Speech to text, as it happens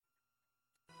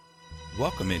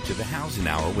Welcome into the Housing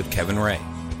Hour with Kevin Ray,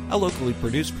 a locally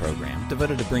produced program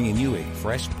devoted to bringing you a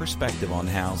fresh perspective on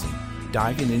housing,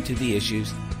 diving into the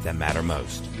issues that matter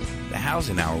most. The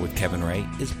Housing Hour with Kevin Ray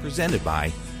is presented by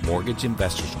Mortgage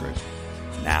Investors Group.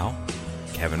 Now,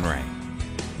 Kevin Ray.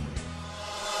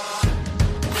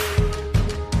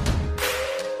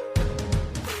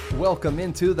 Welcome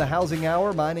into the Housing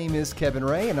Hour. My name is Kevin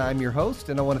Ray, and I'm your host,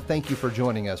 and I want to thank you for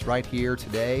joining us right here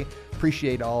today.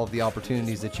 Appreciate all of the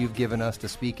opportunities that you've given us to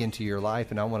speak into your life,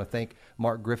 and I want to thank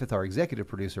Mark Griffith, our executive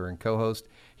producer and co-host,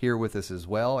 here with us as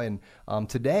well. And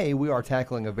today we are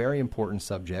tackling a very important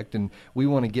subject, and we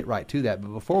want to get right to that.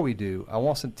 But before we do, I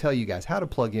want to tell you guys how to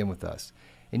plug in with us.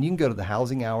 And you can go to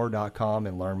thehousinghour.com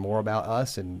and learn more about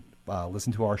us and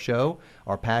listen to our show,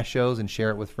 our past shows, and share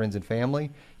it with friends and family.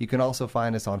 You can also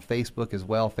find us on Facebook as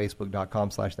well,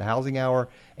 facebook.com/thehousinghour,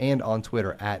 and on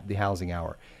Twitter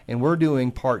 @thehousinghour. And we're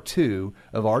doing part 2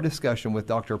 of our discussion with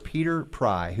Dr. Peter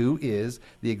Pry, who is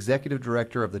the Executive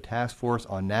Director of the Task Force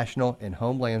on National and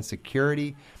Homeland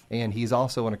Security, and he's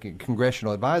also on a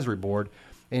Congressional Advisory Board,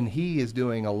 and he is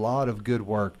doing a lot of good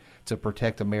work to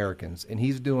protect Americans. And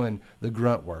he's doing the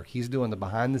grunt work. He's doing the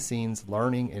behind-the-scenes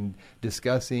learning and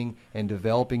discussing and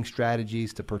developing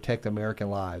strategies to protect American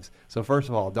lives. So first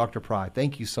of all, Dr. Pry,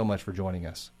 thank you so much for joining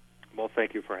us. Well,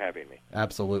 thank you for having me.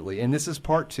 Absolutely. And this is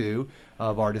part 2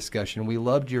 of our discussion. We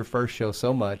loved your first show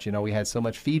so much. You know, we had so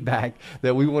much feedback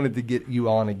that we wanted to get you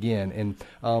on again. And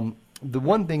the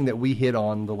one thing that we hit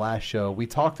on the last show, we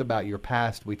talked about your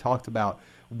past. We talked about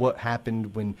what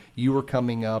happened when you were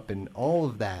coming up and all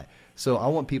of that. So I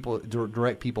want people to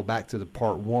direct people back to the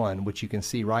part 1, which you can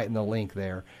see right in the link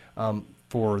there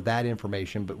for that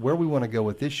information. But where we want to go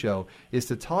with this show is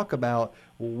to talk about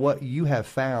what you have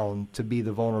found to be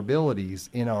the vulnerabilities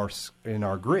in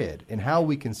our grid and how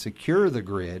we can secure the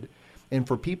grid. And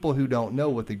for people who don't know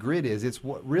what the grid is, it's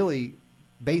what really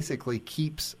basically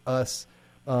keeps us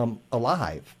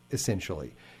alive,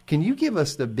 essentially. Can you give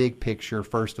us the big picture,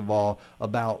 first of all,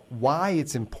 about why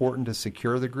it's important to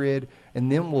secure the grid,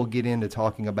 and then we'll get into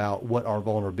talking about what our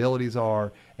vulnerabilities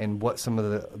are and what some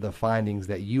of the findings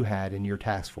that you had in your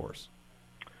task force?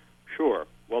 Sure.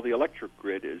 Well, the electric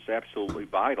grid is absolutely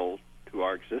vital to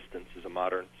our existence as a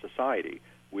modern society.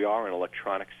 We are an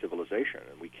electronic civilization,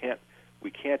 and we can't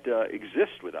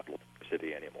exist without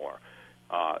electricity anymore.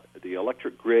 The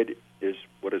electric grid is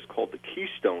what is called the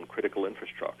keystone critical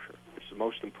infrastructure. It's the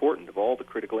most important of all the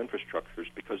critical infrastructures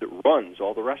because it runs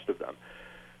all the rest of them.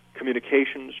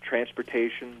 Communications,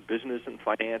 transportation, business and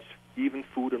finance, even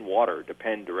food and water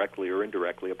depend directly or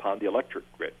indirectly upon the electric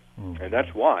grid. Mm-hmm. And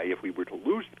that's why, if we were to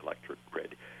lose the electric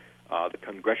grid, the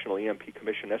Congressional EMP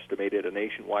Commission estimated a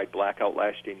nationwide blackout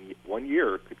lasting 1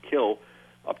 year could kill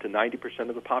up to 90%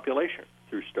 of the population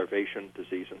through starvation,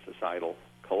 disease, and societal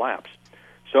collapse.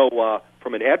 So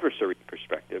from an adversary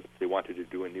perspective, if they wanted to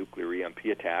do a nuclear EMP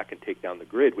attack and take down the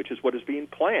grid, which is what is being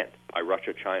planned by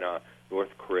Russia, China,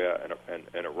 North Korea,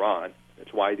 and Iran.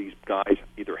 It's why these guys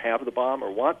either have the bomb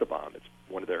or want the bomb. It's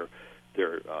one of their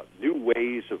new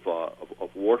ways of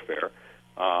warfare.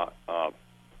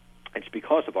 It's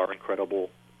because of our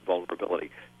incredible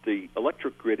vulnerability. The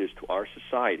electric grid is to our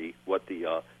society what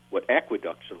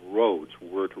aqueducts and roads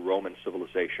were to Roman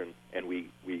civilization, and we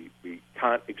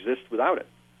can't exist without it.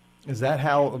 Is that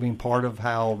part of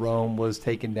how Rome was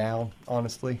taken down,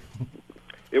 honestly?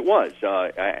 It was.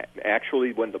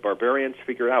 Actually, when the barbarians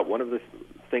figured out, one of the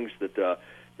things that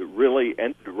really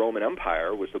ended the Roman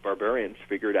Empire was the barbarians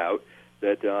figured out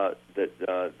that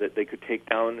they could take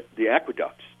down the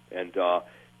aqueducts. And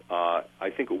I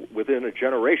think within a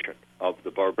generation of the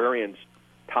barbarians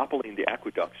toppling the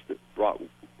aqueducts that brought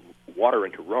water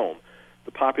into Rome,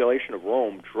 the population of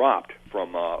Rome dropped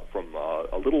from a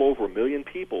little over 1 million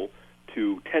people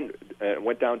to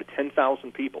went down to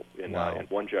 10,000 people in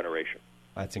one generation.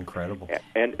 That's incredible.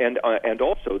 And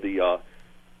also the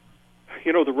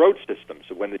road systems.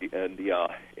 When in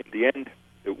the end,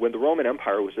 when the Roman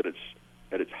Empire was at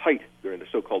its height during the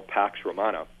so-called Pax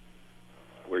Romana,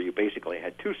 where you basically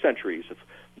had 2 centuries of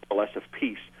more or less of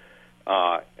peace,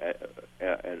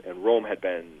 and Rome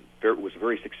was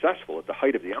very successful at the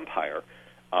height of the empire.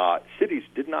 Cities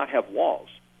did not have walls.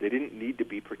 They didn't need to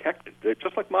be protected. They're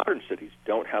just like modern cities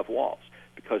don't have walls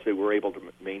because they were able to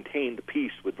maintain the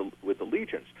peace with the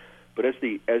legions. But as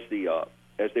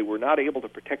they were not able to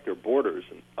protect their borders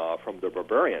from the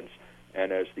barbarians,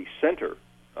 and as the center,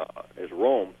 as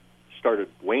Rome started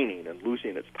waning and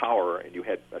losing its power, and you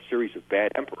had a series of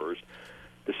bad emperors,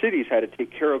 the cities had to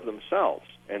take care of themselves,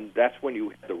 and that's when you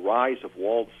had the rise of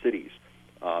walled cities,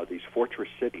 these fortress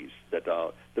cities that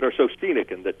are so scenic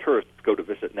and that tourists go to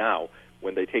visit now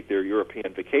when they take their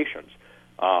European vacations.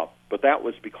 But that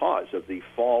was because of the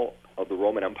fall of the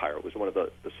Roman Empire. It was one of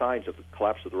the signs of the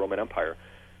collapse of the Roman Empire.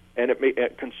 And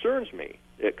it concerns me.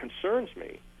 It concerns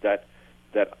me that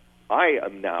I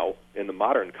am now in the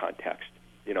modern context,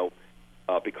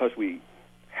 because we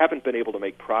haven't been able to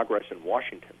make progress in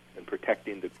Washington in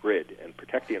protecting the grid and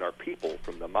protecting our people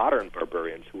from the modern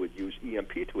barbarians who would use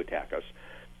EMP to attack us.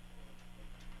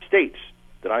 States,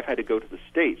 that I've had to go to the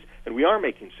states, and we are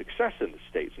making success in the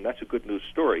states, and that's a good news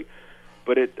story.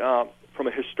 But it, from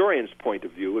a historian's point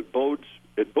of view, it bodes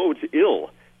ill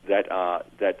that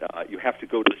you have to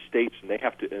go to the states and they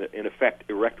have to, in effect,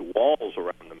 erect walls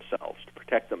around themselves to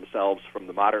protect themselves from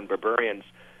the modern barbarians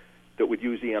that would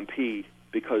use EMP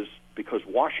because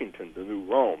Washington, the new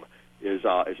Rome, is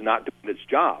not doing its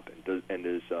job and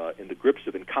is in the grips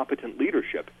of incompetent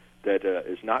leadership that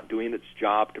is not doing its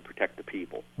job to protect the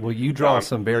people. Well, you draw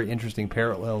some very interesting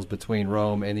parallels between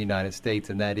Rome and the United States,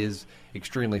 and that is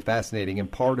extremely fascinating.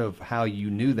 And part of how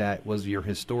you knew that was your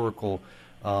historical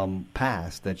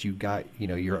past, that you got,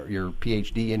 your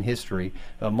PhD in history.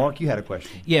 Mark, you had a question.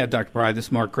 Yeah, Dr. Bry, this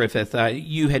is Mark Griffith.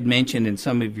 You had mentioned in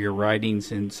some of your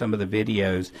writings and some of the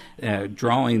videos,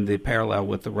 drawing the parallel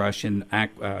with the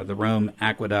the Rome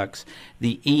aqueducts,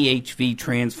 the EHV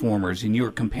transformers, and you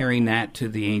were comparing that to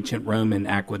the ancient Roman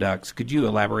aqueducts. Could you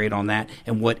elaborate on that,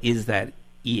 and what is that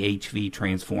EHV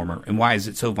transformer, and why is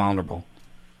it so vulnerable?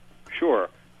 Sure.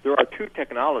 There are two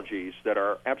technologies that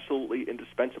are absolutely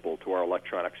indispensable to our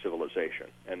electronic civilization,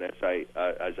 and as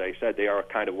I said, they are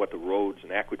kind of what the roads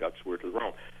and aqueducts were to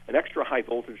Rome. An extra high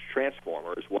voltage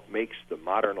transformer is what makes the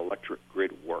modern electric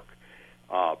grid work.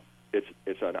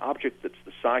 It's an object that's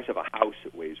the size of a house.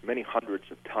 It weighs many hundreds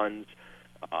of tons.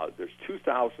 There's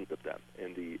 2,000 of them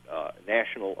in the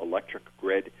national electric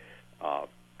grid.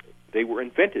 They were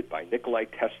invented by Nikola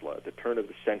Tesla at the turn of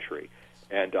the century.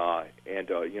 And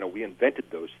we invented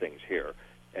those things here,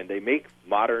 and they make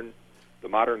the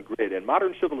modern grid and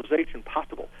modern civilization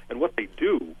possible. And what they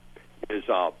do is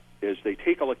they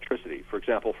take electricity, for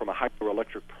example, from a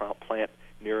hydroelectric plant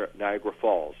near Niagara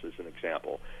Falls, as an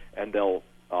example, and they'll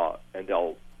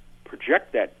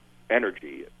project that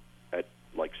energy at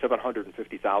like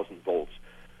 750,000 volts,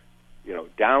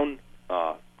 down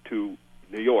to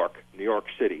New York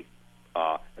City.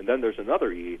 And then there's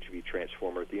another EHV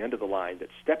transformer at the end of the line that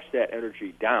steps that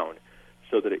energy down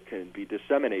so that it can be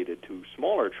disseminated to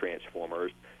smaller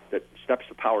transformers that steps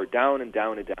the power down and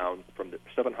down and down from the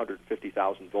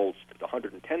 750,000 volts to the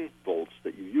 110 volts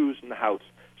that you use in the house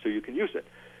so you can use it.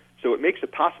 So it makes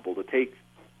it possible to take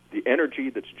the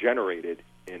energy that's generated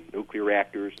in nuclear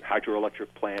reactors and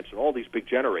hydroelectric plants and all these big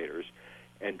generators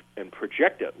and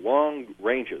project it long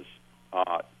ranges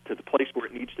to the place where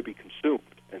it needs to be consumed,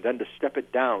 and then to step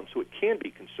it down so it can be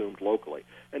consumed locally.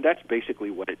 And that's basically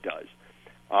what it does.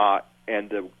 And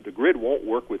the grid won't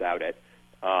work without it.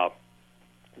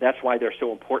 That's why they're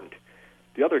so important.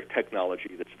 The other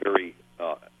technology that's very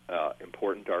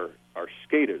important are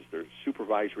SCADAs. They're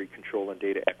supervisory control and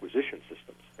data acquisition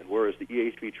systems. And whereas the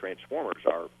EHV transformers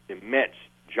are immense,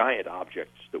 giant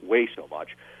objects that weigh so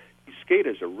much, these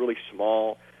SCADAs are really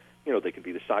small. They can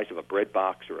be the size of a bread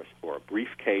box or a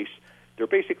briefcase. They're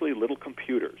basically little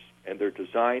computers, and they're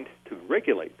designed to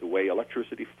regulate the way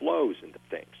electricity flows into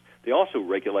things. They also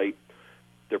regulate,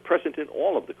 they're present in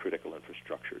all of the critical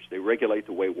infrastructures. They regulate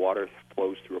the way water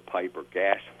flows through a pipe or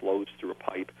gas flows through a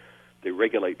pipe. They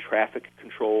regulate traffic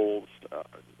controls,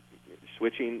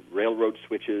 switching, railroad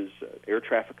switches, air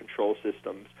traffic control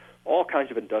systems, all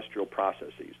kinds of industrial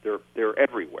processes. They're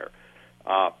everywhere.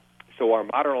 So our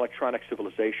modern electronic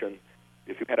civilization,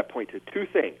 if you had to point to two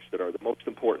things that are the most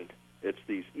important, it's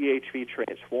these EHV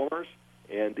transformers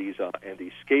and these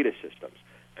SCADA systems,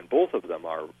 and both of them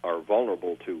are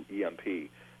vulnerable to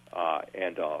EMP.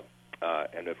 And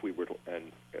if we were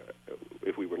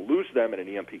to lose them in an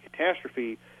EMP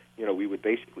catastrophe, we would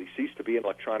basically cease to be an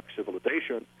electronic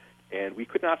civilization, and we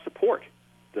could not support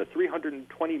the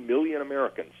 320 million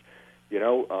Americans,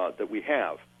 that we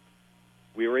have.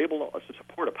 We are able to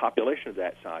support a population of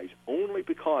that size only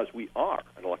because we are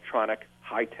an electronic,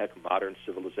 high-tech, modern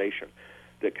civilization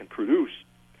that can produce,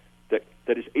 that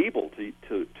is able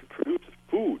to produce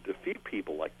food to feed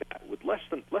people like that. With less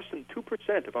than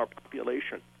 2% of our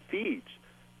population feeds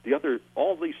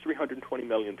all these 320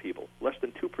 million people. Less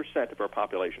than 2% of our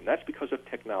population. That's because of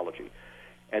technology,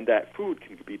 and that food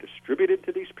can be distributed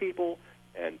to these people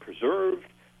and preserved,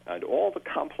 and all the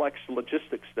complex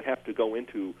logistics that have to go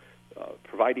into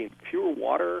providing pure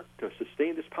water to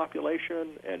sustain this population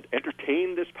and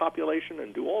entertain this population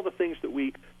and do all the things that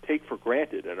we take for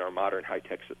granted in our modern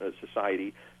high-tech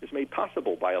society is made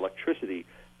possible by electricity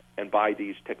by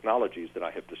these technologies that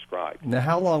I have described. Now,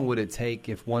 how long would it take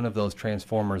if one of those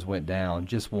transformers went down,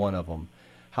 just one of them?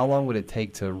 How long would it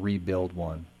take to rebuild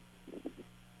one?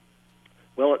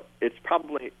 Well, it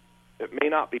may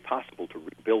not be possible to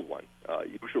rebuild one.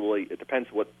 Usually, it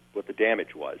depends what the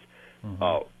damage was.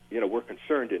 Mm-hmm. We're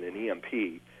concerned in an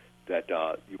EMP that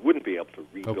you wouldn't be able to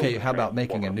rebuild. Okay, how about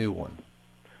making a new one?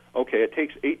 Okay, it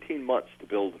takes 18 months to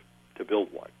build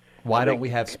one. Why don't we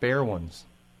have spare ones?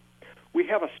 We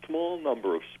have a small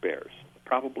number of spares,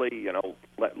 probably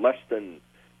less than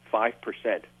 5%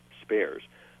 spares,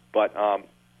 but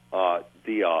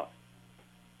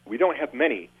we don't have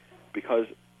many because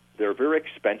they're very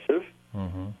expensive.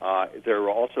 Mm-hmm. They're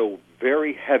also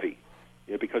very heavy,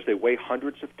 because they weigh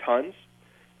hundreds of tons,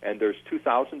 and there's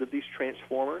 2,000 of these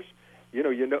transformers.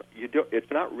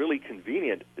 It's not really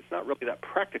convenient. It's not really that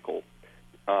practical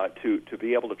to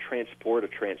be able to transport a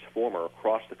transformer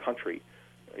across the country,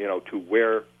 to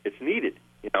where it's needed.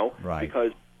 Right.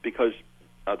 Because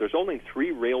there's only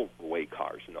 3 railway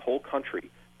cars in the whole country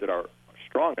that are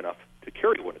strong enough to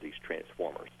carry one of these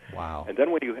transformers. Wow. And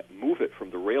then when you move it from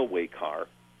the railway car,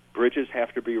 bridges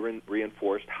have to be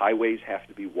reinforced, highways have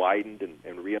to be widened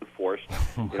and reinforced,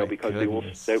 because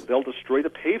they'll destroy the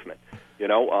pavement.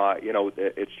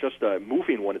 It's just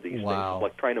moving one of these things is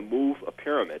like trying to move a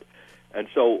pyramid. And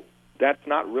so that's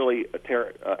not really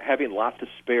having lots of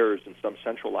spares in some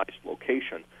centralized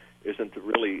location isn't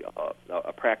really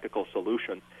a practical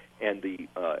solution. And the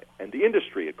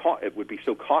industry, it would be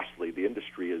so costly. The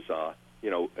industry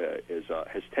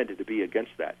has tended to be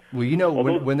against that.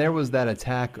 Well, when there was that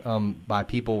attack by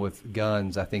people with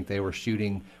guns, I think they were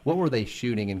shooting. What were they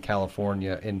shooting in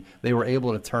California? And they were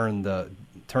able to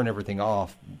turn everything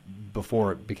off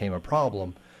before it became a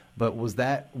problem. But was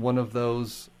that one of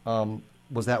those?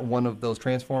 Was that one of those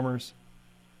transformers?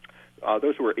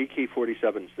 Those were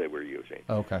AK-47s they were using.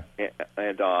 Okay.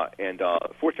 And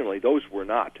fortunately, those were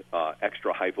not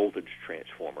extra high voltage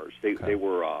transformers. They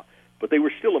were, but they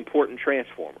were still important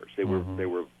transformers. They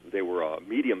were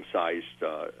medium sized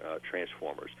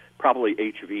transformers, probably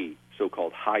HV,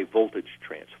 so-called high voltage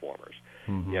transformers.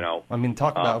 Mm-hmm. I mean,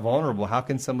 talk about vulnerable. How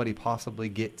can somebody possibly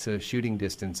get to shooting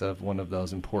distance of one of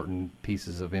those important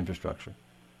pieces of infrastructure?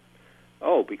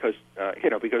 Oh, because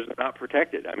they're not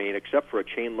protected. I mean, except for a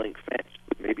chain link fence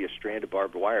with maybe a strand of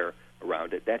barbed wire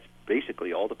around it, that's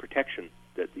basically all the protection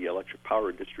that the electric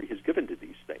power industry has given to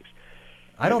these things.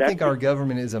 I don't think our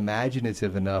government is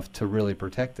imaginative enough to really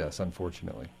protect us,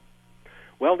 unfortunately.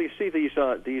 Well, you see, these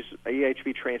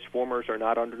EHV transformers are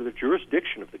not under the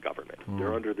jurisdiction of the government.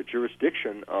 They're under the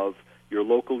jurisdiction of your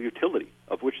local utility,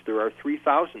 of which there are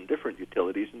 3,000 different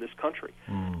utilities in this country.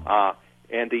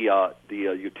 And the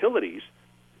utilities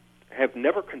have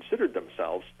never considered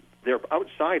themselves. They're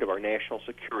outside of our national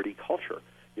security culture.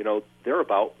 They're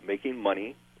about making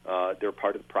money. They're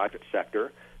part of the private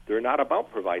sector. They're not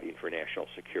about providing for national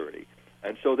security.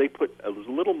 And so they put as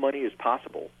little money as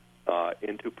possible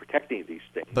into protecting these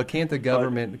things. But can't the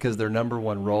government, because their number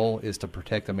one role is to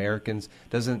protect Americans,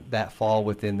 doesn't that fall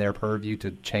within their purview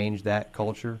to change that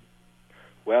culture?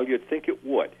 Well, you'd think it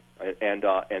would. And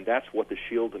that's what the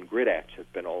Shield and Grid Acts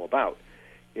have been all about.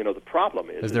 The problem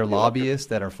is there lobbyists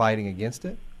that are fighting against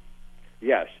it?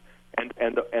 Yes, and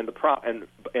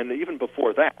even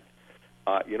before that,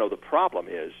 the problem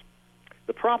is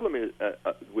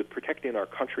with protecting our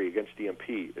country against EMP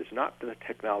is not the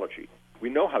technology. We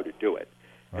know how to do it,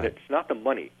 and it's not the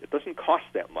money. It doesn't cost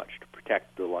that much to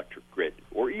protect the electric grid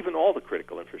or even all the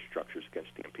critical infrastructures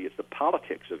against EMP. It's the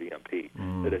politics of EMP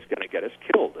that is going to get us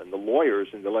killed, and the lawyers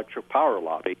in the electric power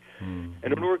lobby, and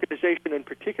an organization in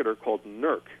particular called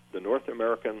NERC, the North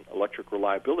American Electric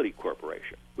Reliability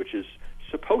Corporation, which is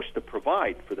supposed to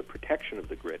provide for the protection of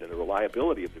the grid and the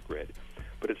reliability of the grid,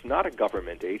 but it's not a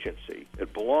government agency.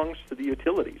 It belongs to the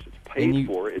utilities. It's paid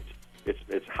for.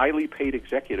 It's highly paid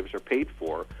executives are paid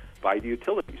for by the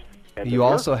utilities. And you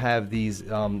also have these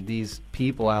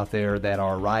people out there that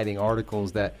are writing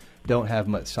articles that don't have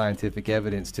much scientific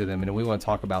evidence to them, and we want to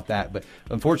talk about that. But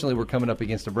unfortunately, we're coming up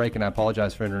against a break, and I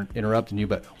apologize for interrupting you,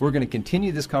 but we're going to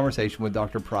continue this conversation with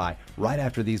Dr. Pry right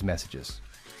after these messages.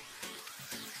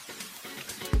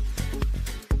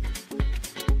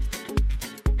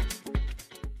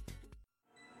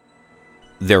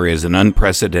 There is an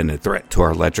unprecedented threat to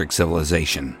our electric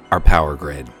civilization, our power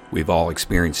grid. We've all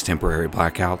experienced temporary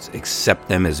blackouts, accept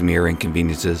them as mere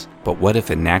inconveniences, but what if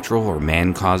a natural or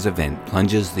man-caused event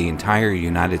plunges the entire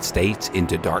United States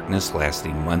into darkness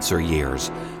lasting months or years?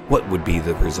 What would be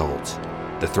the results?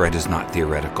 The threat is not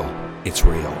theoretical, it's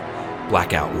real.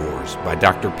 Blackout Wars by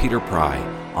Dr. Peter Pry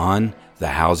on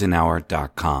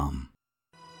thehousinghour.com.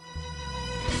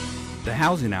 The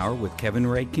Housing Hour with Kevin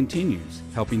Ray continues,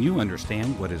 helping you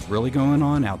understand what is really going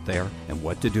on out there and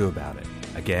what to do about it.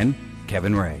 Again,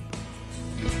 Kevin Ray.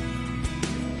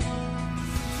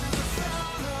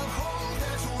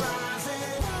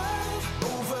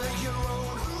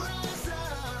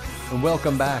 And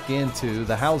welcome back into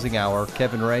the Housing Hour.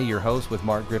 Kevin Ray, your host, with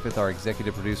Mark Griffith, our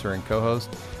executive producer and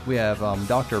co-host. We have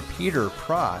Dr. Peter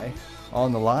Pry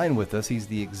on the line with us. He's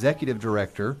the executive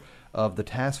director of the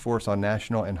Task Force on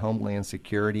National and Homeland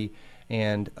Security.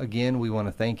 And again, we want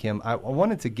to thank him. I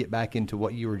wanted to get back into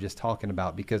what you were just talking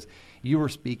about, because you were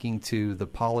speaking to the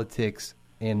politics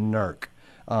in NERC,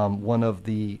 one of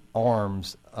the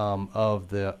arms of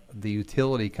the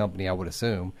utility company, I would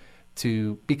assume,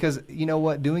 because you know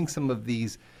what, doing some of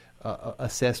these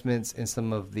assessments and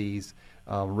some of these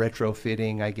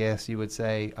retrofitting, I guess you would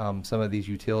say, some of these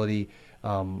utility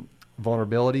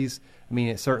vulnerabilities, I mean,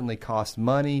 it certainly costs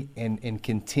money and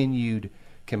continued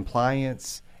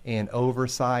compliance and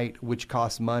oversight, which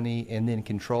costs money, and then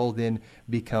control then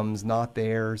becomes not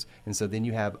theirs. And so then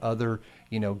you have other,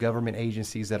 government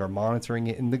agencies that are monitoring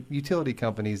it, and the utility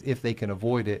companies, if they can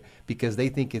avoid it, because they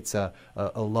think it's a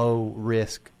low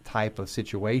risk type of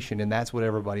situation. And that's what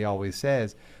everybody always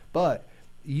says. But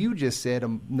you just said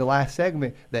in the last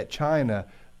segment that China,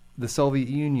 the Soviet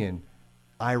Union,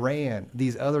 Iran,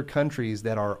 these other countries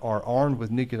that are armed with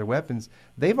nuclear weapons,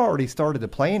 they've already started the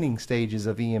planning stages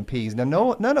of EMPs.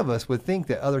 Now, none of us would think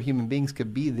that other human beings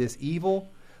could be this evil,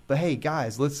 but hey,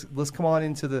 guys, let's come on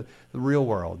into the real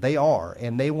world. They are,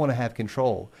 and they want to have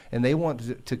control, and they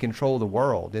want to control the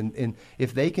world. And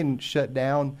if they can shut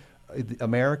down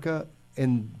America,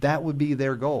 and that would be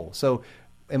their goal. So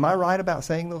am I right about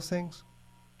saying those things?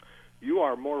 You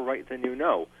are more right than you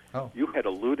know. Oh. You had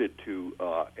alluded to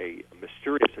a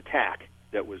mysterious attack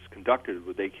that was conducted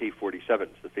with AK-47s,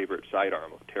 the favorite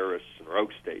sidearm of terrorists and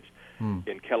rogue states,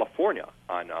 in California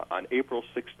on April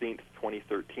 16th,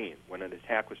 2013, when an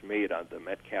attack was made on the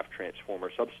Metcalf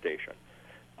Transformer substation,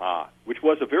 which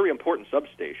was a very important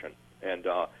substation, and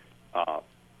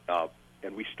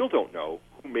we still don't know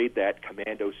who made that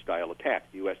commando-style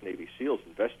attack. The U.S. Navy SEALs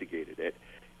investigated it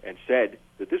and said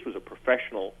that this was a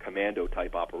professional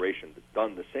commando-type operation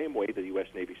done the same way the U.S.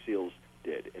 Navy SEALs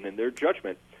did. And in their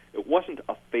judgment, it wasn't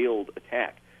a failed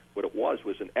attack. What it was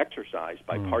an exercise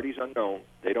by parties unknown,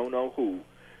 they don't know who,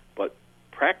 but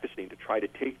practicing to try to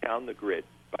take down the grid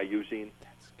by using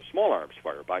small arms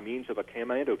fire, by means of a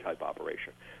commando-type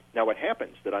operation. Now, what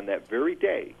happens that on that very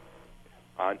day,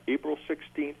 on April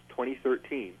 16th,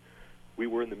 2013, we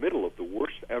were in the middle of the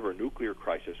worst ever nuclear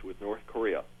crisis with North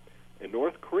Korea. And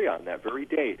North Korea, on that very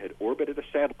day, had orbited a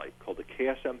satellite called the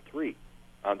KSM-3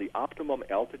 on the optimum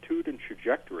altitude and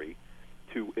trajectory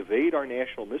to evade our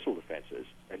national missile defenses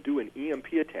and do an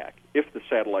EMP attack if the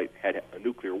satellite had a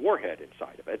nuclear warhead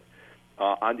inside of it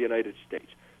on the United States.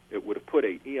 It would have put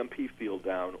an EMP field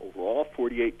down over all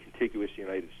 48 contiguous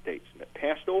United States. And it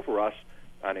passed over us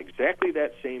on exactly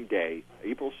that same day,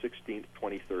 April 16th,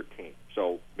 2013.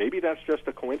 So maybe that's just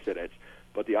a coincidence,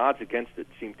 but the odds against it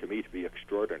seem to me to be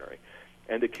extraordinary.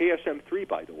 And the KSM-3,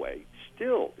 by the way,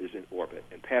 still is in orbit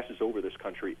and passes over this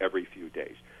country every few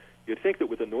days. You'd think that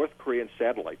with a North Korean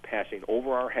satellite passing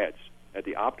over our heads at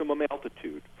the optimum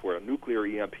altitude for a nuclear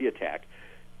EMP attack,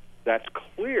 that's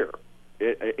clear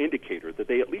indicator that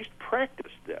they at least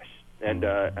practiced this, and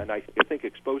I think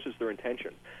exposes their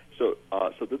intention. So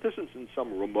that this isn't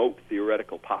some remote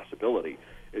theoretical possibility.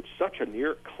 It's such a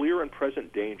near clear and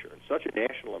present danger and such a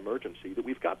national emergency that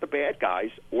we've got the bad guys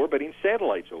orbiting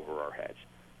satellites over our heads.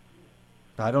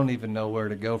 I don't even know where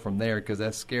to go from there, because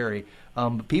that's scary.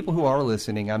 But people who are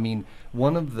listening, I mean,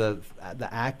 one of the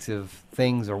active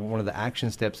things, or one of the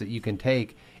action steps that you can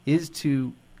take is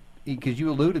to, because you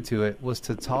alluded to it, was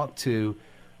to talk to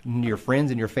your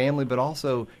friends and your family, but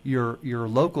also your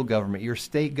local government, your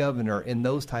state governor, and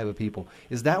those type of people.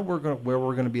 Is that where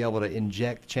we're going to be able to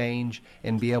inject change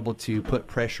and be able to put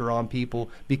pressure on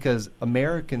people? Because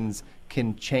Americans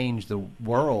can change the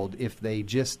world if they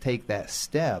just take that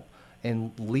step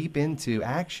and leap into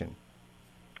action.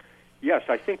 Yes,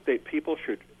 I think that people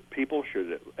should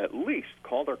at least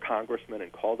call their congressmen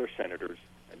and call their senators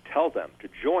and tell them to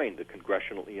join the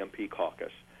Congressional EMP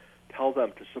Caucus. Tell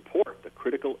them to support the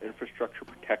Critical Infrastructure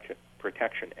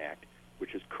Protection Act,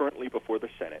 which is currently before the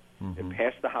Senate. It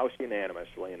passed the House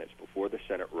unanimously, and it's before the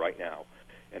Senate right now.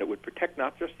 And it would protect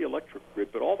not just the electric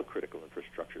grid, but all the critical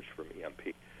infrastructures from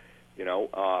EMP.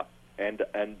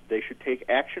 And they should take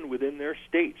action within their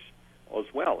states as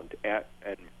well,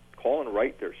 and call and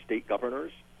write their state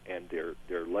governors and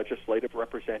their legislative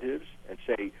representatives and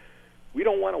say, we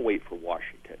don't want to wait for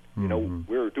Washington. You know,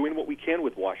 we're doing what we can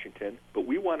with Washington, but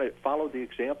we want to follow the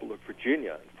example of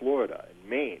Virginia and Florida and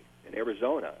Maine and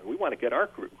Arizona. And we want to get our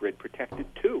grid protected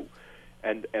too,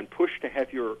 and push to have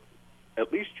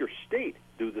at least your state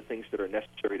do the things that are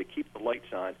necessary to keep the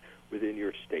lights on within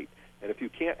your state. And if you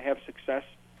can't have success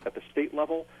at the state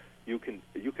level, you can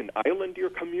island your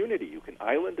community, you can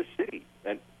island a city,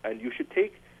 and you should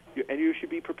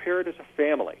be prepared as a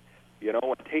family, you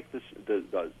know, and take the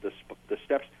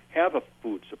steps. Have a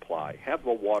food supply, have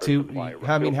a water supply.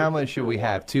 I mean, how much should we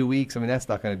have? 2 weeks? I mean, that's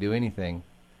not going to do anything.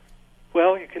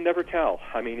 Well, you can never tell.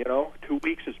 I mean, you know, 2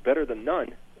 weeks is better than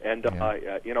none. And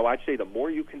you know, I'd say the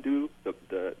more you can do,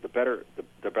 the better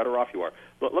off you are.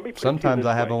 But let me. Sometimes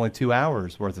I have only 2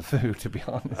 hours worth of food, to be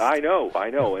honest. I know,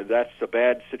 and that's a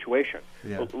bad situation.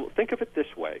 Yeah. Well, think of it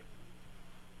this way.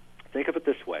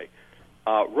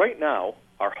 Right now,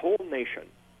 our whole nation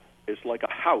is like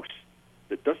a house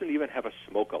that doesn't even have a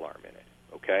smoke alarm in it.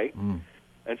 Okay,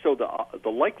 and so the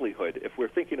likelihood, if we're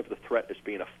thinking of the threat as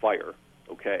being a fire,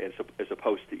 okay, as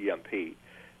opposed to EMP.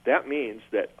 That means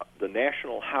that the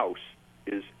national house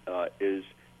is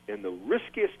in the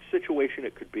riskiest situation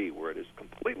it could be, where it is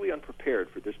completely unprepared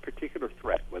for this particular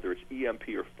threat, whether it's EMP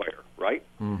or fire, right?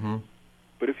 Mm-hmm.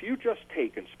 But if you just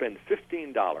take and spend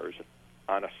 $15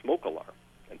 on a smoke alarm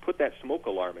and put that smoke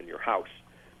alarm in your house,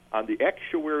 on the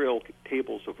actuarial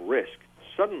tables of risk,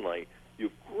 suddenly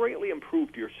you've greatly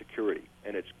improved your security,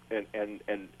 and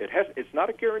it's not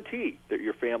a guarantee that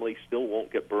your family still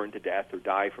won't get burned to death or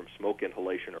die from smoke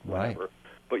inhalation or whatever. Right.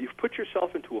 But you've put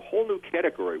yourself into a whole new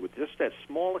category with just that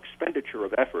small expenditure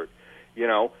of effort, you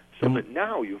know, so that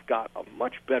now you've got a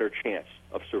much better chance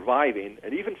of surviving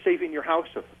and even saving your house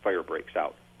if a fire breaks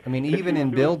out. I mean, even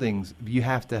in buildings, you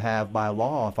have to have, by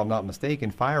law, if I'm not mistaken,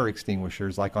 fire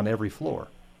extinguishers like on every floor.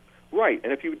 Right,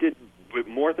 and if you did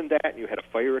more than that, and you had a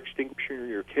fire extinguisher in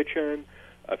your kitchen,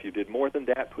 if you did more than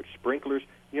that, put sprinklers,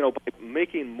 you know, by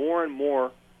making more and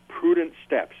more prudent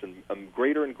steps and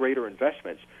greater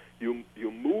investments,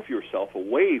 you move yourself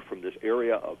away from this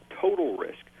area of total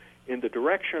risk in the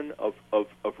direction of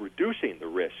reducing the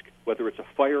risk, whether it's a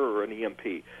fire or an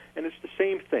EMP. And it's the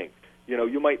same thing. You know,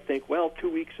 you might think, well,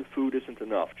 2 weeks of food isn't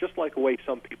enough. Just like the way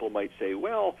some people might say,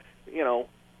 well, you know,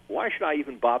 why should I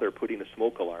even bother putting a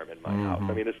smoke alarm in my house?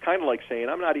 I mean, it's kind of like saying,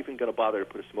 I'm not even going to bother to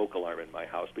put a smoke alarm in my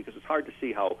house because it's hard to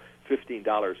see how $15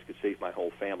 could save my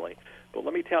whole family. But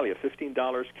let me tell you,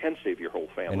 $15 can save your whole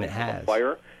family from a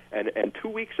fire. And 2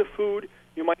 weeks of food,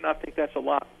 you might not think that's a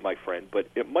lot, my friend, but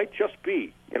it might just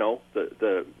be, you know,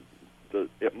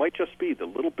 it might just be the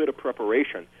little bit of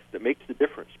preparation that makes the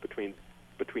difference between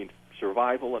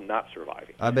survival and not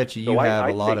surviving. I bet you have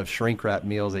a lot of shrink wrap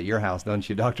meals at your house, don't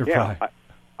you, Dr. Pry?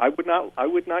 I would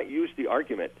not use the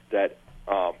argument that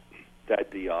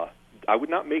I would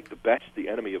not make the best the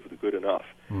enemy of the good enough.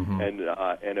 Mm-hmm.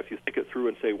 And if you think it through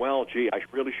and say, well, gee, I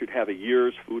really should have a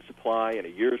year's food supply and a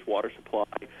year's water supply,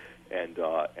 and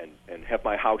have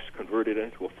my house converted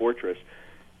into a fortress.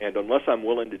 And unless I'm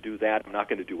willing to do that, I'm not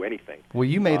going to do anything. Well,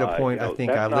 you made a point, I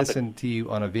think, I listened to you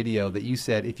on a video that you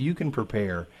said if you can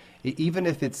prepare, even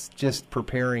if it's just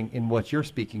preparing in what you're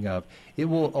speaking of, it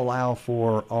will allow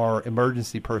for our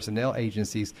emergency personnel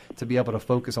agencies to be able to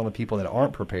focus on the people that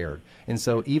aren't prepared. And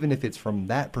so even if it's from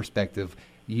that perspective,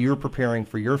 you're preparing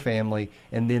for your family,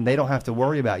 and then they don't have to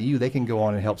worry about you. They can go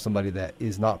on and help somebody that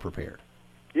is not prepared.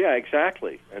 Yeah,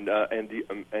 exactly, and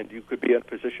you could be in a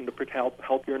position to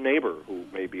help your neighbor who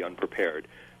may be unprepared.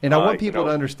 And I want people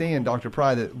to understand, Dr.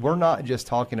 Pry, that we're not just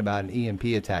talking about an EMP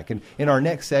attack. And in our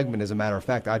next segment, as a matter of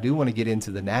fact, I do want to get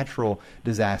into the natural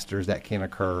disasters that can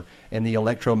occur and the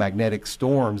electromagnetic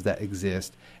storms that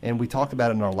exist. And we talked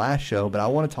about it in our last show, but I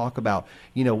want to talk about,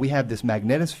 you know, we have this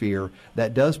magnetosphere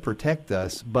that does protect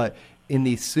us, but in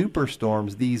these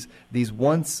superstorms, these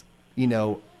once, you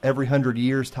know, every 100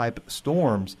 years type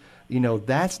storms, you know,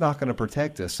 that's not going to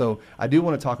protect us. So I do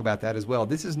want to talk about that as well.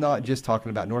 This is not just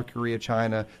talking about North Korea,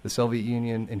 China, the Soviet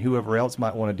Union, and whoever else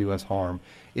might want to do us harm.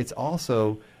 It's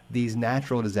also these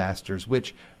natural disasters,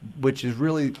 which is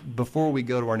really, before we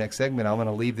go to our next segment, I'm going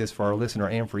to leave this for our listener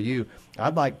and for you.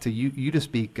 I'd like to you to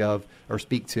speak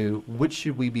to which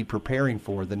should we be preparing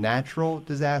for, the natural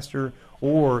disaster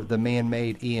or the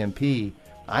man-made EMP?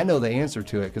 I know the answer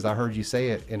to it because I heard you say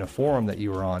it in a forum that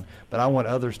you were on, but I want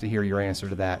others to hear your answer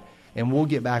to that. And we'll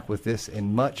get back with this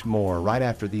and much more right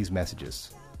after these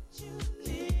messages.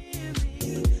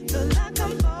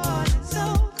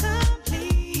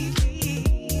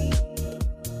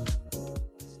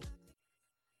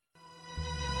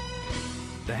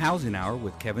 The Housing Hour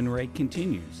with Kevin Ray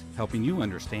continues, helping you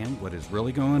understand what is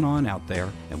really going on out there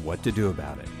and what to do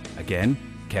about it. Again,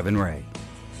 Kevin Ray.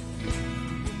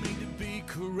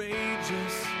 Courageous.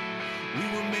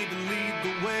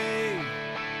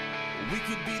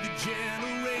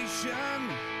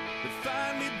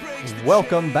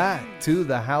 Welcome back to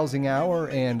the Housing Hour,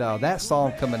 and that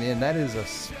song coming in, that is a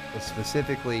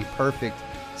specifically perfect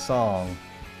song,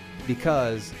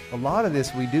 because a lot of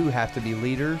this, we do have to be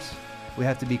leaders, we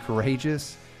have to be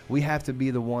courageous, we have to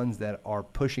be the ones that are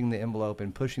pushing the envelope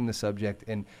and pushing the subject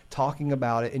and talking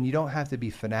about it. And you don't have to be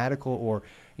fanatical or,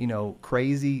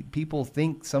 crazy. People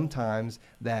think sometimes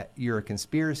that you're a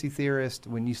conspiracy theorist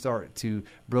when you start to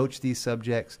broach these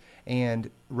subjects, and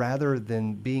rather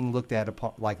than being looked at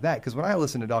upon like that. Because when I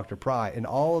listened to Dr. Pry and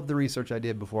all of the research I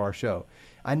did before our show,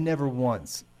 I never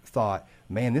once thought,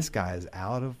 man, this guy is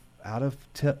out of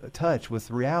touch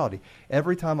with reality.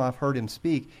 Every time I've heard him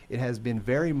speak, it has been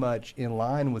very much in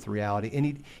line with reality.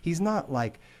 And he's not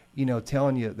like,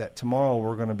 telling you that tomorrow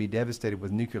we're going to be devastated with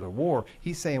nuclear war.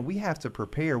 He's saying we have to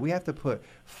prepare. We have to put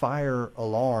fire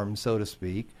alarms, so to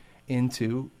speak,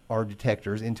 into our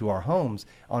detectors, into our homes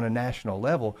on a national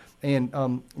level. And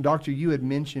Doctor, you had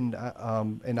mentioned,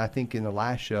 and I think in the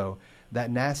last show, that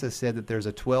NASA said that there's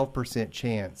a 12%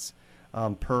 chance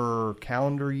per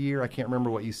calendar year, I can't remember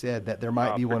what you said, that there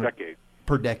might be one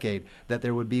per decade, that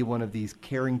there would be one of these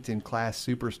Carrington-class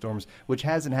superstorms, which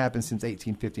hasn't happened since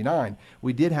 1859.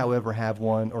 We did, however, have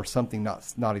one, or something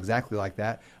not exactly like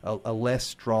that, a less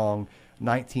strong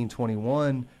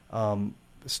 1921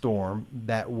 storm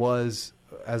that was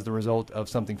as the result of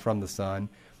something from the sun.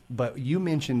 But you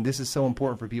mentioned, this is so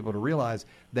important for people to realize,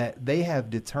 that they have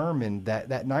determined that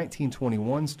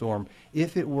 1921 storm,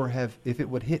 if it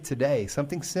would hit today,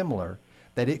 something similar,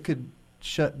 that it could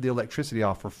shut the electricity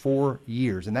off for 4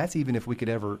 years, and that's even if we could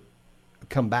ever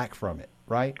come back from it,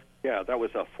 right? Yeah, that was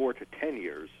 4 to 10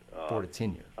 years. 4 to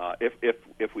 10 years.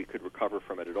 If we could recover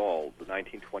from it at all, the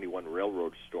 1921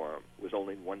 railroad storm was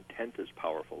only 1/10 as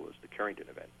powerful as the Carrington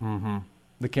event. Mm-hmm.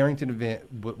 The Carrington event,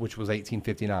 which was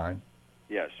 1859.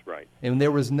 Yes, right. And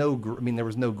there was no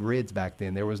grids back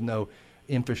then. There was no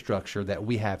infrastructure that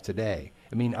we have today.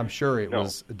 I mean, I'm sure it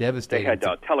was devastating. They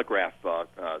had telegraph.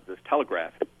 This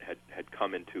telegraph had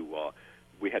come into.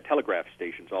 We had telegraph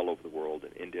stations all over the world,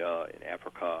 in India, in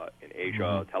Africa, in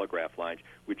Asia, telegraph lines.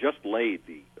 We just laid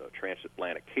the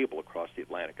transatlantic cable across the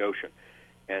Atlantic Ocean,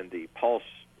 and the pulse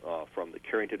from the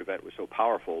Carrington event was so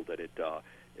powerful that it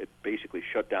basically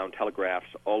shut down telegraphs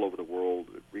all over the world.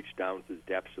 It reached down to the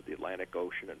depths of the Atlantic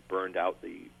Ocean and burned out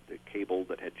the cable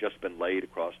that had just been laid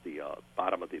across the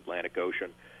bottom of the Atlantic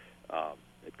Ocean.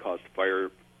 It caused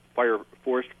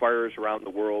forest fires around the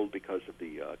world because of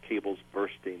the cables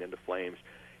bursting into flames.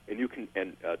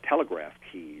 And telegraph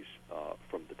keys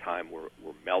from the time were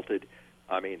melted.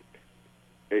 I mean,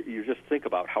 you just think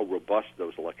about how robust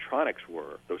those electronics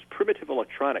were, those primitive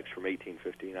electronics from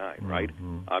 1859, right?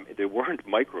 They weren't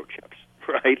microchips,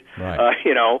 right?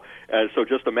 So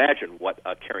just imagine what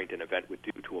a Carrington event would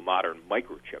do to a modern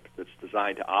microchip that's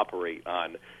designed to operate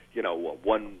on,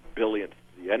 1/1000th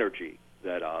the energy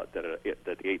that the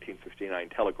 1859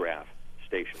 telegraph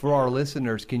station. For our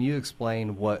listeners, can you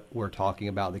explain what we're talking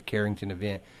about, the Carrington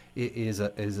event? Is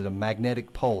it a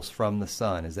magnetic pulse from the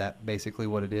sun? Is that basically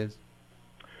what it is?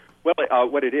 Well,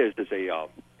 what it is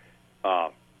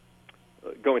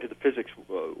going to the physics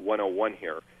 101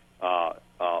 here.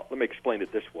 Let me explain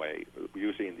it this way,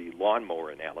 using the lawnmower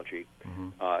analogy.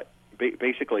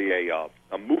 Basically, a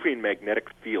moving magnetic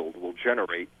field will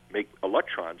make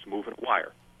electrons move in a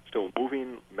wire. So a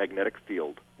moving magnetic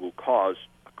field will cause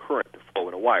a current to flow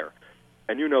in a wire.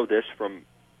 And you know this from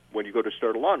when you go to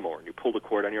start a lawnmower and you pull the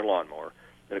cord on your lawnmower,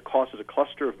 and it causes a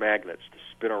cluster of magnets to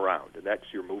spin around, and that's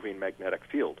your moving magnetic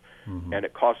field. And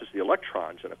it causes the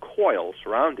electrons in a coil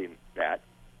surrounding that.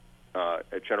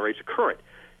 It generates a current,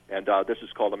 and this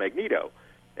is called a magneto.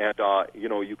 And,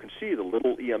 you can see the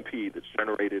little EMP that's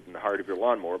generated in the heart of your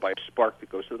lawnmower by a spark that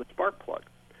goes to the spark plug.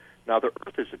 Now, the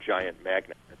Earth is a giant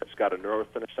magnet. It's got a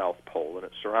north and a south pole, and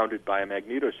it's surrounded by a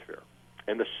magnetosphere.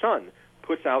 And the sun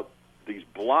puts out these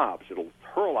blobs. It'll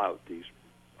hurl out these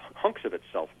hunks of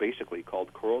itself, basically,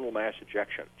 called coronal mass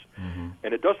ejections.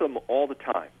 And it does them all the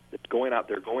time. It's going out.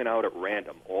 They're going out at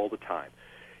random all the time.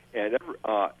 And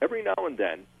every now and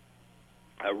then,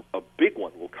 a big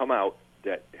one will come out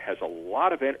that has a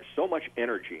lot of so much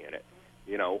energy in it,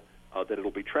 that it'll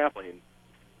be traveling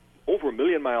over 1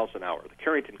 million miles an hour. The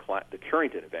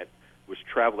Carrington event was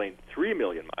traveling 3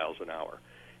 million miles an hour,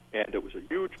 and it was a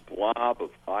huge blob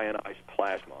of ionized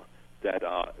plasma that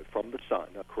from the sun,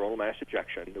 a coronal mass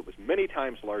ejection, that was many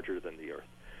times larger than the Earth,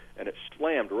 and it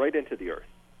slammed right into the Earth.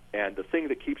 And the thing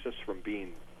that keeps us from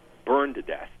being burned to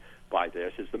death by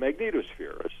this is the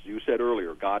magnetosphere. As you said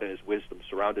earlier, God in His wisdom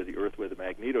surrounded the Earth with a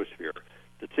magnetosphere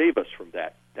to save us from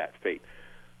that fate.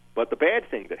 But the bad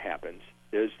thing that happens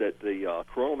is that the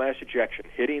coronal mass ejection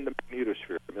hitting the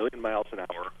magnetosphere 1 million miles an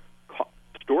hour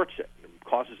distorts it and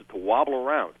causes it to wobble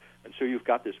around. And so you've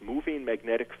got this moving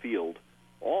magnetic field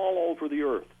all over the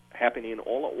Earth, happening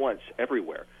all at once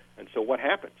everywhere. And so what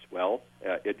happens? Well,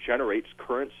 it generates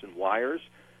currents and wires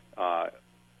on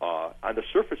the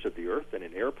surface of the Earth and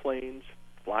in airplanes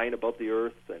flying above the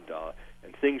Earth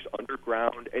and things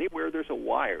underground. Anywhere there's a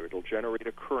wire, it'll generate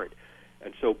a current.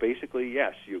 And so basically,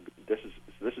 yes, this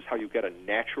is how you get a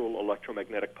natural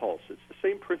electromagnetic pulse. It's the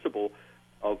same principle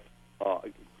of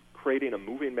creating a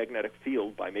moving magnetic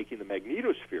field by making the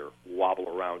magnetosphere wobble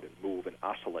around and move and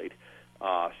oscillate.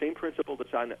 Same principle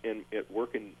that's at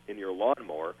work in your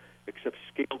lawnmower, except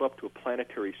scaled up to a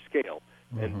planetary scale.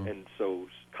 Mm-hmm. And so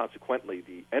consequently,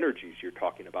 the energies you're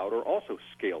talking about are also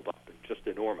scaled up and just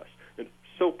enormous. And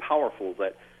so powerful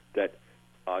that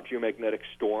geomagnetic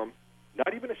storm,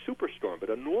 not even a superstorm, but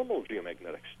a normal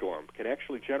geomagnetic storm, can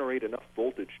actually generate enough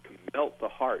voltage to melt the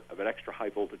heart of an extra high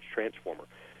voltage transformer.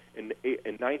 In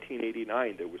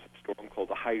 1989, there was a storm called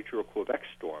the Hydro-Quebec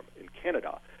storm in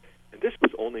Canada, and this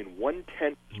was only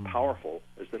 1/10 as powerful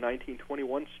as the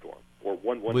 1921 storm, or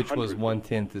 1/100. Which was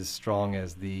 1/10 as strong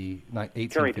as the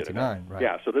 1859, right?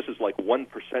 Yeah, so this is like 1%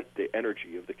 the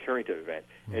energy of the Carrington event,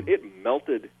 and it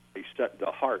melted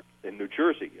the heart in New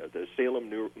Jersey. The Salem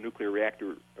nuclear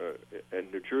reactor in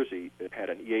New Jersey, it had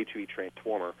an EHV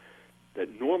transformer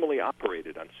that normally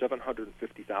operated on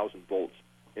 750,000 volts.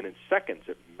 And in seconds,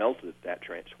 it melted that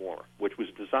transformer, which was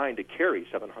designed to carry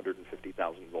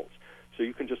 750,000 volts. So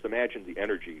you can just imagine the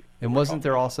energy. And wasn't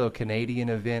there also a Canadian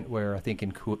event where I think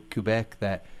in Quebec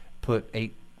that put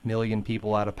 8 million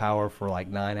people out of power for like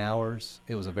 9 hours?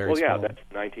 It was a very small... Well, yeah, that's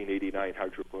 1989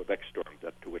 Hydro-Quebec storm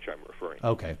to which I'm referring.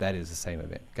 Okay, that is the same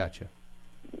event. Gotcha.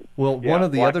 Well, one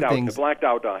of the other things... It blacked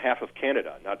out half of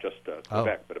Canada, not just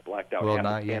Quebec, but it blacked out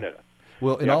half of Canada.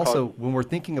 Well, and also, when we're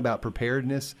thinking about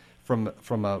preparedness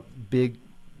from a big,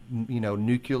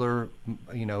 nuclear,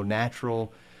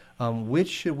 natural, which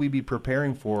should we be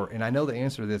preparing for? And I know the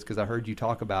answer to this because I heard you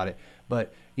talk about it.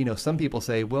 But, some people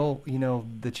say, well,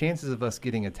 the chances of us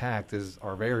getting attacked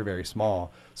are very, very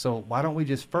small. So why don't we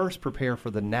just first prepare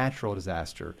for the natural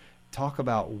disaster? Talk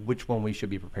about which one we should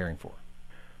be preparing for.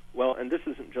 Well, and this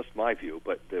isn't just my view,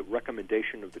 but the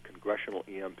recommendation of the Congressional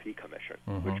EMP Commission,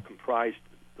 which comprised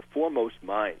the foremost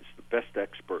minds, the best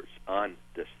experts on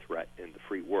this threat in the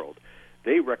free world,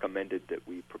 they recommended that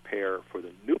we prepare for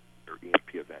the nuclear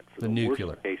EMP event, for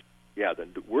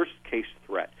the worst case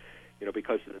threat.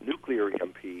 Because the nuclear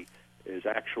EMP is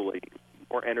actually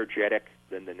more energetic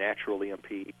than the natural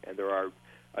EMP, and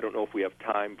I don't know if we have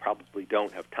time, probably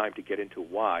don't have time to get into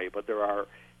why, but there are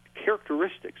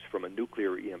characteristics from a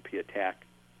nuclear EMP attack.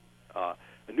 A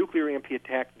nuclear EMP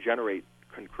attack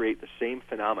can create the same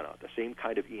phenomena, the same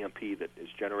kind of EMP that is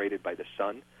generated by the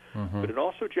sun, but it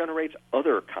also generates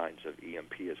other kinds of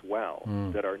EMP as well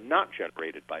that are not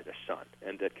generated by the sun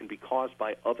and that can be caused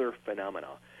by other phenomena.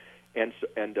 And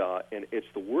it's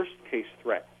the worst case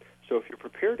threat. So if you're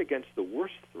prepared against the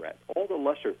worst threat, all the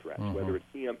lesser threats, whether it's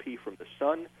EMP from the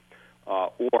sun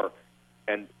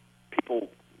and people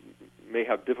may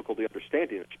have difficulty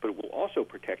understanding it, but it will also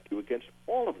protect you against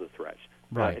all of the threats,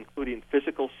 including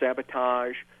physical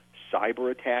sabotage,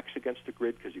 cyber attacks against the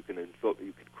grid, because you can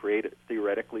create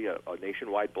theoretically a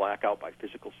nationwide blackout by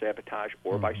physical sabotage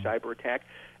or by cyber attack,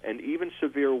 and even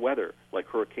severe weather like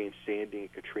Hurricane Sandy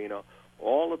and Katrina.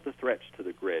 All of the threats to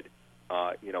the grid,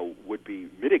 would be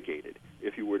mitigated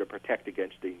if you were to protect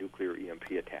against a nuclear EMP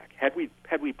attack. Had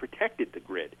we protected the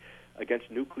grid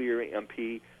against nuclear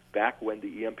EMP back when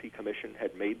the EMP Commission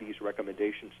had made these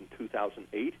recommendations in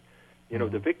 2008,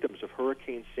 the victims of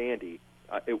Hurricane Sandy,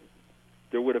 it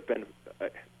would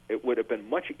have been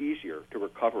much easier to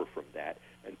recover from that,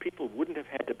 and people wouldn't have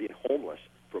had to be homeless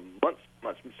for months.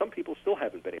 Some people still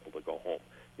haven't been able to go home,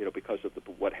 because of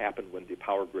what happened when the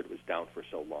power grid was down for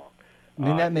so long. I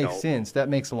mean, that makes sense. That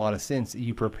makes a lot of sense.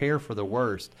 You prepare for the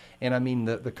worst, and I mean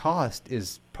the cost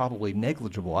is probably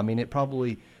negligible. I mean, it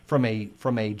probably from a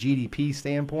GDP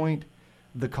standpoint,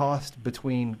 the cost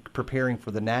between preparing for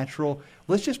the natural.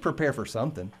 Let's just prepare for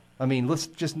something. I mean, let's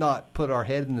just not put our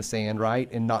head in the sand, right,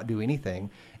 and not do anything.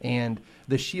 And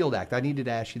the SHIELD Act, I needed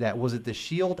to ask you that. Was it the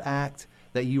SHIELD Act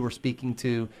that you were speaking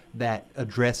to that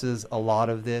addresses a lot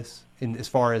of this in as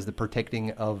far as the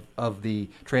protecting of the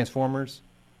transformers?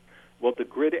 Well, the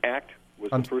GRID Act was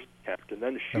the first attempt, and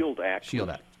then the SHIELD Act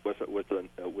was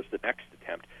the next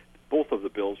attempt. Both of the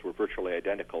bills were virtually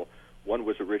identical. One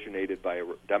was originated by a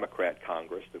Democrat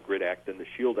Congress, the GRID Act, and the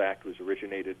SHIELD Act was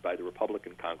originated by the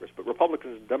Republican Congress. But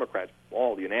Republicans and Democrats,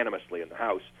 all unanimously in the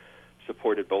House,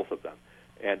 supported both of them.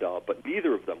 But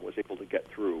neither of them was able to get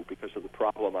through because of the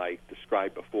problem I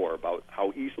described before about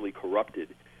how easily corrupted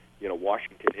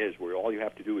Washington is, where all you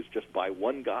have to do is just buy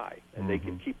one guy, and they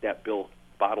can keep that bill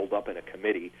bottled up in a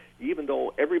committee, even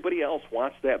though everybody else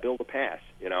wants that bill to pass.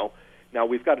 Now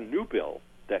we've got a new bill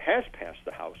that has passed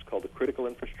the House called the Critical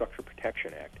Infrastructure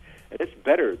Protection Act, and it's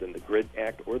better than the GRID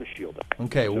Act or the SHIELD Act.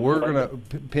 Okay, well, we're going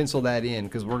to pencil that in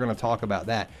because we're going to talk about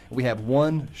that. We have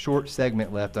one short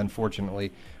segment left,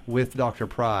 unfortunately, with Dr.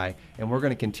 Pry, and we're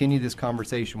going to continue this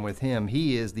conversation with him.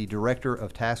 He is the Director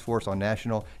of Task Force on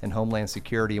National and Homeland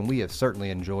Security, and we have certainly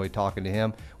enjoyed talking to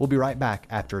him. We'll be right back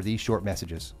after these short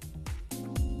messages.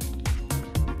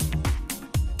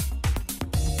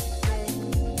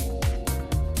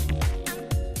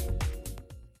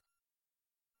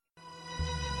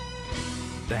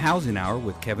 The Housing Hour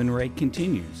with Kevin Ray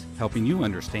continues, helping you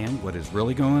understand what is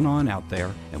really going on out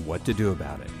there and what to do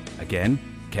about it. Again,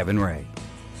 Kevin Ray.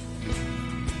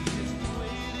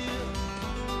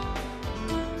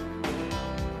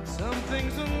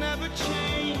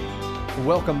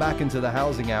 Welcome back into the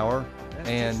Housing Hour,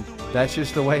 and that's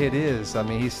just the way it is. I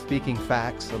mean, he's speaking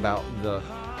facts about the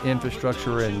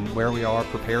infrastructure and where we are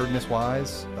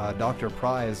preparedness-wise. Dr.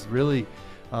 Pry has really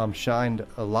shined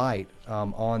a light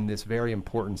on this very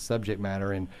important subject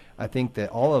matter, and I think that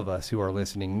all of us who are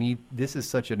listening this is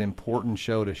such an important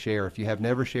show to share. If you have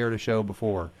never shared a show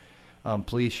before,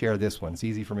 please share this one. It's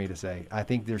easy for me to say. I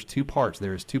think there's two parts.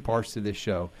 There's two parts to this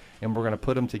show, and we're going to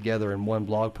put them together in one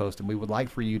blog post, and we would like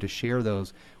for you to share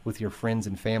those with your friends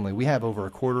and family. We have over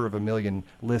 250,000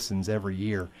 listens every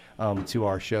year to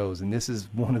our shows, and this is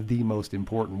one of the most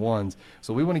important ones.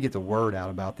 So we want to get the word out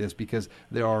about this because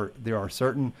there are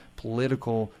certain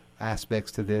political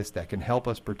aspects to this that can help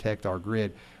us protect our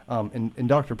grid. And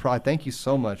Dr. Pry, thank you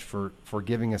so much for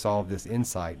giving us all of this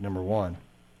insight, number one.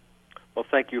 Well,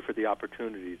 thank you for the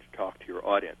opportunity to talk to your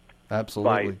audience.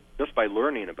 Absolutely. Just by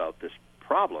learning about this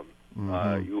problem,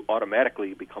 you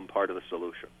automatically become part of the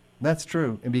solution. That's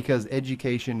true, and because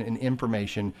education and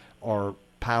information are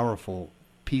powerful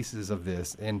pieces of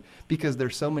this, and because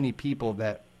there's so many people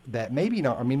that maybe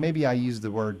not, I mean, maybe I use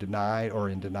the word denied or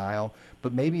in denial,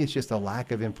 but maybe it's just a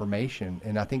lack of information,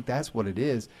 and I think that's what it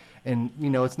is. And,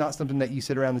 it's not something that you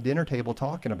sit around the dinner table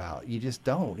talking about. You just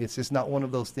don't. It's just not one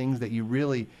of those things that you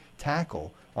really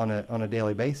tackle on a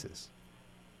daily basis.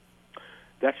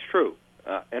 That's true,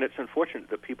 and it's unfortunate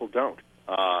that people don't.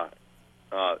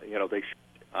 They should.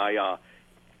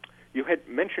 You had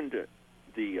mentioned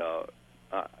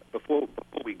before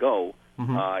we go.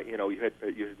 You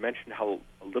had mentioned how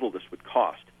little this would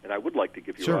cost, and I would like to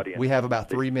give your audience. We have about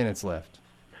 3 minutes left.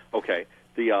 Okay.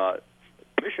 The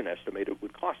Commission estimated it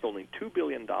would cost only $2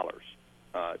 billion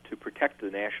to protect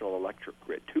the national electric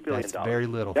grid. $2 billion. That's very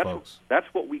little, folks. That's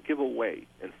what we give away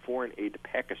in foreign aid to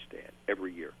Pakistan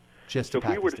every year. Just so to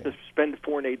Pakistan. If we were to spend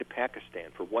foreign aid to Pakistan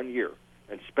for 1 year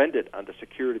and spend it on the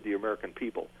security of the American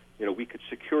people, we could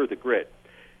secure the grid.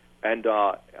 And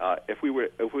if we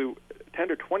 $10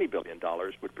 or $20 billion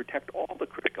would protect all the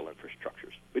critical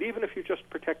infrastructures. But even if you just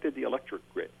protected the electric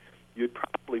grid, you'd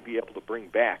probably be able to bring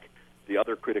back the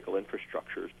other critical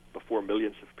infrastructures before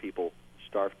millions of people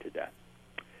starve to death.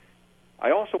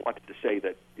 I also wanted to say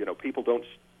that people don't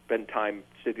spend time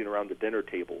sitting around the dinner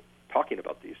table talking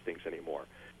about these things anymore.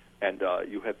 And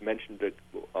you have mentioned it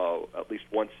at least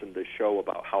once in the show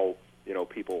about how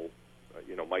people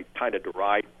might kind of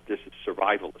deride this as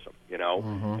survivalism,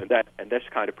 and this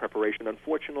kind of preparation,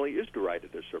 unfortunately, is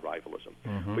derided as survivalism.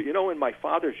 But in my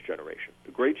father's generation,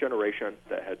 the great generation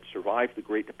that had survived the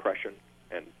Great Depression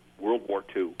and World War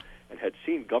II, and had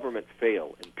seen government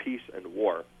fail in peace and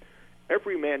war,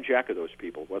 every man jack of those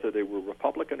people, whether they were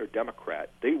Republican or Democrat,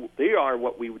 they are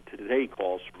what we would today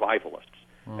call survivalists.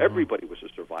 Everybody was a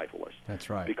survivalist. That's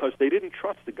right. Because they didn't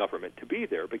trust the government to be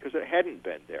there because it hadn't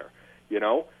been there.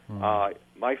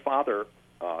 My father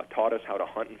taught us how to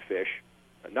hunt and fish,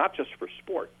 not just for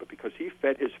sport, but because he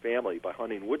fed his family by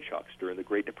hunting woodchucks during the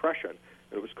Great Depression.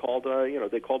 And it was called,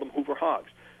 they called them Hoover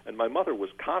hogs. And my mother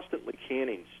was constantly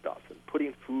canning stuff and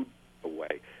putting food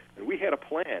away. And we had a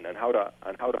plan on how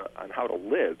to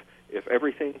live if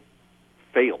everything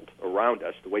failed around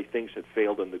us the way things had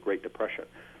failed in the Great Depression.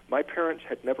 My parents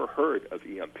had never heard of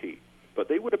EMP, but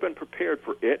they would have been prepared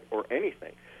for it or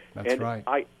anything. That's right.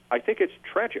 I think it's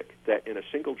tragic that in a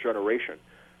single generation,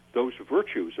 those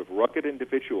virtues of rugged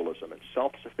individualism and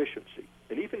self-sufficiency,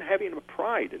 and even having a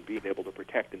pride in being able to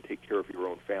protect and take care of your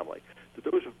own family, that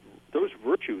those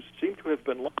virtues seem to have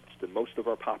been lost in most of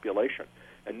our population.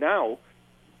 And now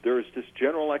there is this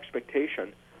general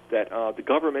expectation that the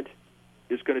government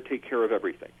is going to take care of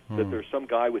everything, that there's some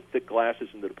guy with thick glasses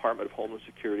in the Department of Homeland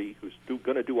Security who's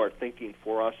going to do our thinking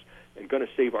for us and going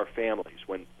to save our families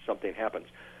when something happens.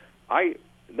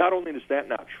 Not only is that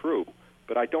not true,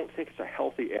 but I don't think it's a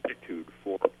healthy attitude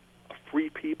for a free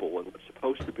people and what's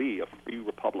supposed to be a free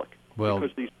republic. Well,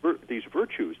 because these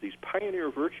virtues, these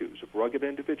pioneer virtues of rugged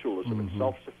individualism and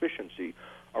self-sufficiency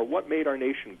are what made our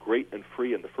nation great and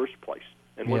free in the first place.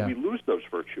 And when we lose those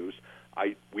virtues,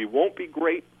 we won't be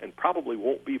great and probably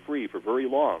won't be free for very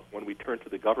long when we turn to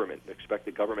the government and expect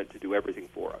the government to do everything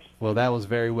for us. Well, that was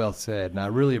very well said, and I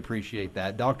really appreciate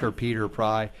that. Dr. Peter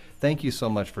Pry, thank you so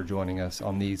much for joining us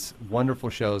on these wonderful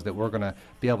shows that we're going to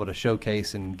be able to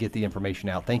showcase and get the information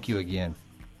out. Thank you again.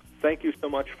 Thank you so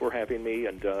much for having me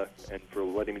and for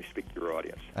letting me speak to your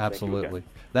audience. Absolutely.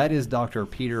 That is Dr.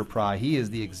 Peter Pry. He is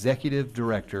the Executive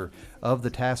Director of the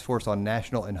Task Force on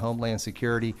National and Homeland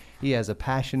Security. He has a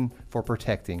passion for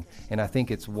protecting, and I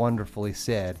think it's wonderfully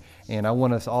said. And I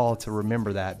want us all to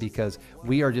remember that, because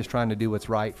we are just trying to do what's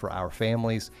right for our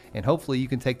families. And hopefully you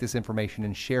can take this information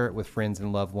and share it with friends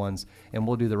and loved ones, and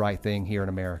we'll do the right thing here in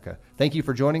America. Thank you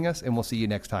for joining us, and we'll see you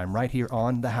next time right here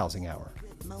on The Housing Hour.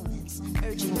 Moments,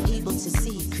 urging people to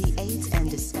see, create, and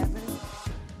discover.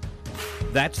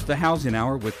 That's the Housing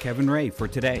Hour with Kevin Ray for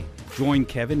today. Join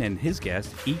Kevin and his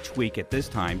guests each week at this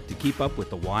time to keep up with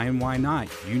the why and why not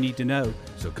you need to know,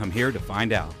 so come here to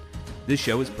find out. This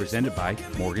show is presented by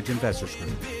Mortgage Investors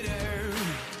Group.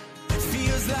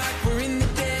 Feels like we're in the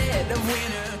dead of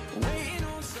winter.